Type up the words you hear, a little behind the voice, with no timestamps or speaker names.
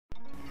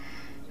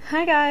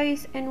Hi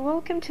guys, and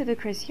welcome to the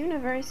Cris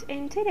universe,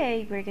 and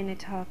today we're going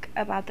to talk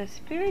about the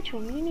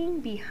spiritual meaning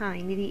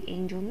behind the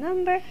angel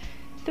number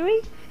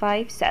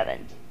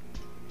 357.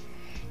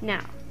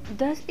 Now,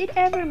 does it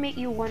ever make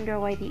you wonder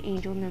why the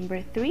angel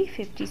number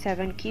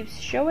 357 keeps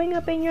showing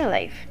up in your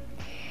life?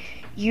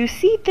 You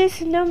see this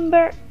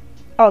number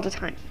all the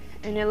time,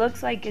 and it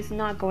looks like it's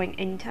not going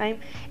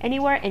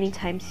anywhere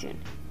anytime soon.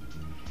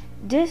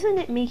 Doesn't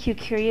it make you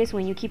curious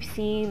when you keep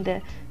seeing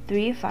the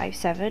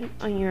 357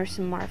 on your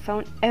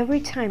smartphone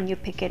every time you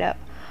pick it up?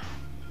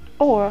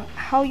 Or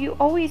how you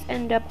always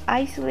end up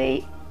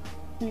isolate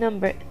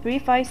number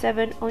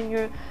 357 on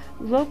your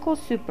local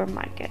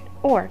supermarket?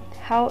 Or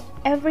how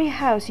every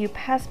house you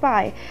pass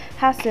by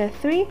has the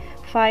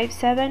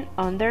 357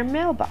 on their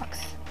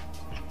mailbox?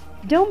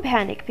 Don't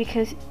panic,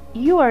 because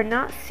you are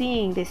not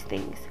seeing these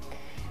things,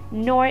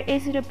 nor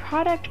is it a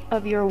product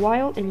of your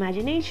wild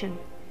imagination.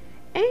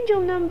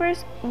 Angel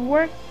numbers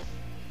work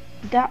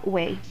that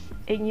way,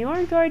 and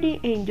your guardian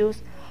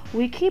angels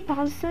will keep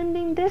on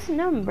sending these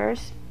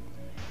numbers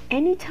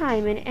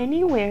anytime and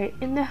anywhere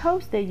in the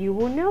hopes that you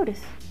will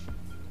notice.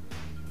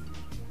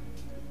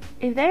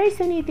 If there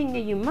is anything that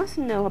you must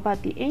know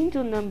about the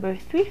angel number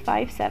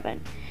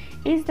 357,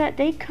 is that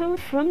they come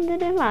from the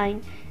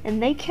divine,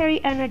 and they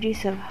carry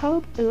energies of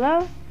hope,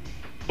 love,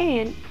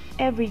 and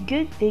every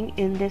good thing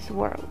in this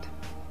world.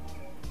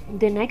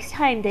 The next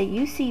time that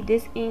you see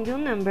this angel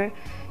number,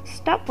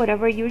 stop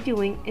whatever you're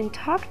doing and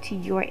talk to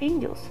your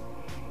angels.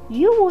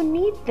 You will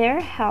need their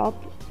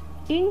help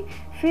in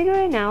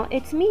figuring out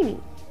its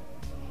meaning.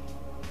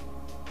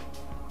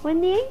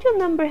 When the angel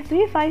number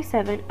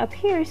 357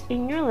 appears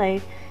in your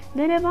life,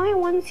 the divine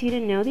wants you to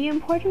know the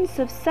importance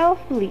of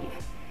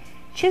self-belief.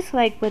 Just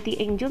like with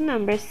the angel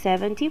number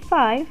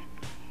 75,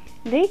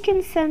 they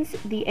can sense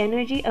the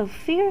energy of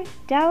fear,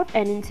 doubt,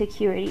 and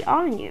insecurity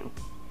on you.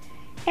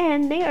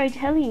 And they are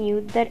telling you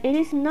that it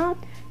is not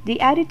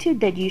the attitude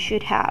that you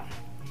should have.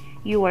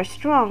 You are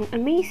strong,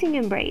 amazing,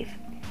 and brave,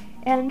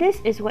 and this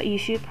is what you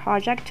should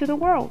project to the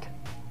world.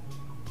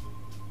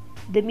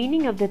 The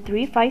meaning of the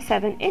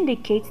 357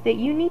 indicates that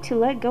you need to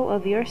let go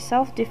of your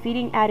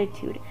self-defeating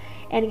attitude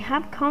and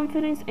have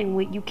confidence in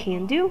what you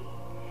can do.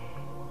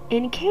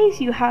 In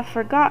case you have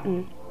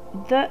forgotten,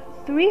 the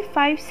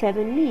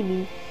 357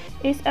 meaning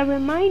is a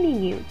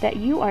reminding you that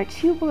you are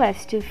too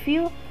blessed to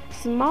feel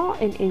small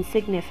and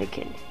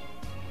insignificant.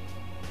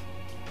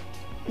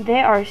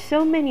 There are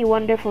so many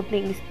wonderful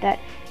things that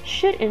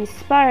should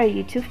inspire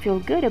you to feel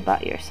good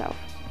about yourself.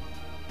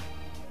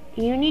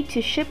 You need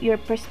to shift your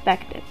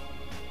perspective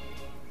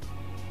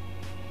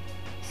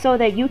so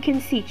that you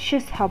can see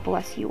just how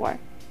blessed you are.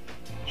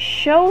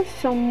 Show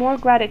some more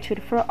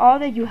gratitude for all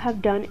that you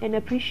have done and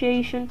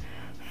appreciation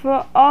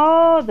for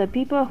all the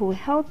people who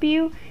help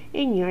you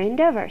in your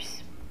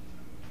endeavors.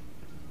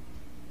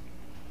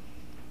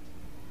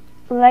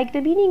 Like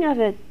the meaning of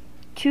it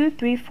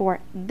 234,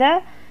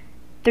 the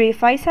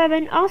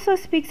 357 also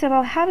speaks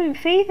about having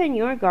faith in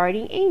your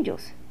guardian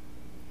angels.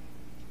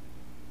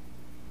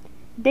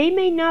 They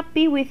may not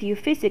be with you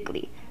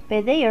physically,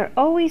 but they are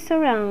always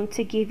around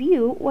to give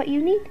you what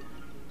you need.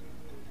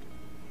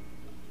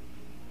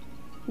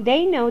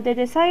 They know the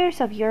desires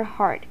of your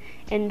heart,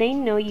 and they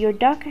know your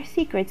darker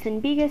secrets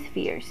and biggest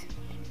fears.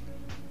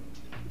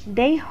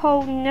 They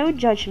hold no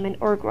judgment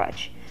or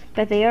grudge,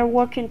 but they are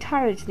working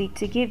tirelessly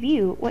to give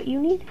you what you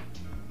need.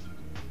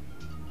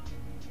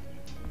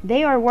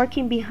 They are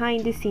working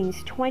behind the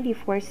scenes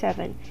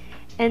 24/7,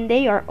 and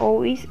they are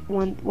always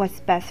want what's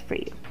best for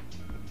you.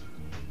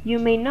 You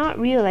may not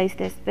realize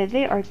this, but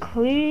they are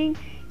clearing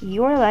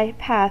your life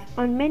path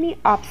on many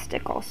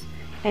obstacles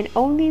and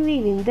only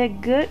leaving the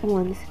good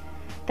ones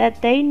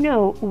that they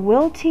know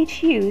will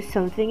teach you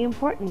something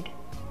important.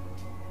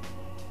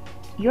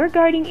 Your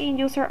guardian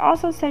angels are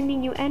also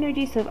sending you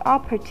energies of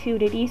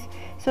opportunities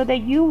so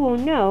that you will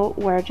know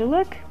where to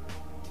look.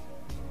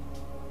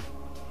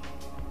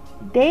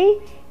 They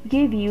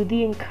give you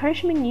the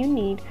encouragement you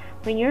need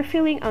when you're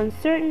feeling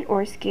uncertain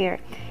or scared,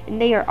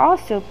 and they are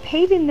also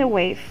paving the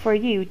way for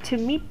you to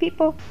meet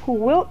people who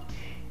will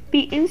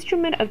be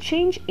instrument of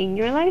change in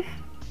your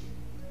life.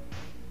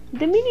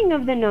 The meaning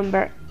of the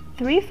number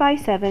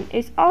 357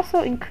 is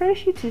also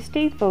encourage you to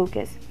stay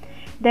focused.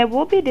 There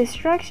will be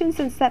distractions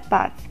and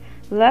setbacks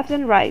left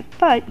and right,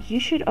 but you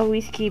should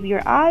always keep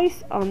your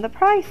eyes on the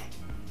prize.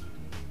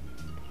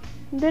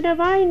 The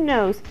divine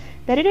knows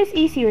that it is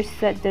easier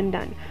said than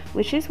done,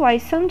 which is why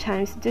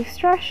sometimes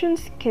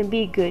distractions can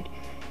be good.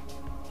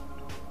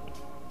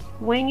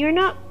 When you're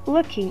not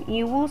looking,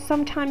 you will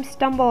sometimes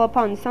stumble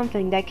upon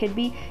something that could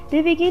be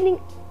the beginning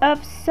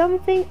of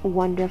something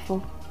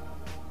wonderful.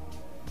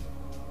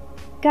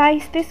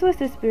 Guys, this was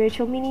the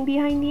spiritual meaning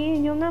behind the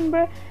angel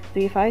number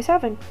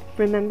 357.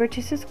 Remember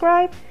to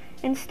subscribe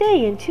and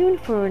stay in tune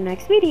for our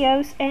next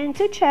videos, and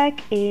to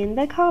check in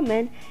the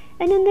comment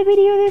and in the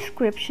video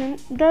description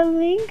the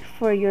link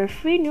for your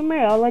free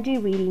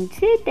numerology reading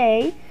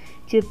today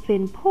to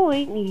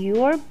pinpoint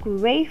your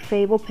great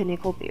Fable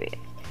Pinnacle period.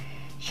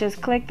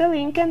 Just click the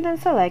link and then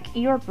select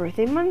your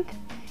birthday month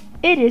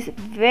It is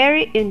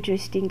very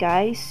interesting,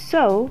 guys,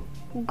 so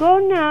go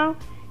now,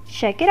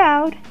 check it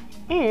out,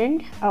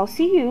 and I'll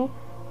see you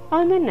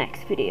on the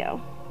next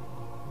video.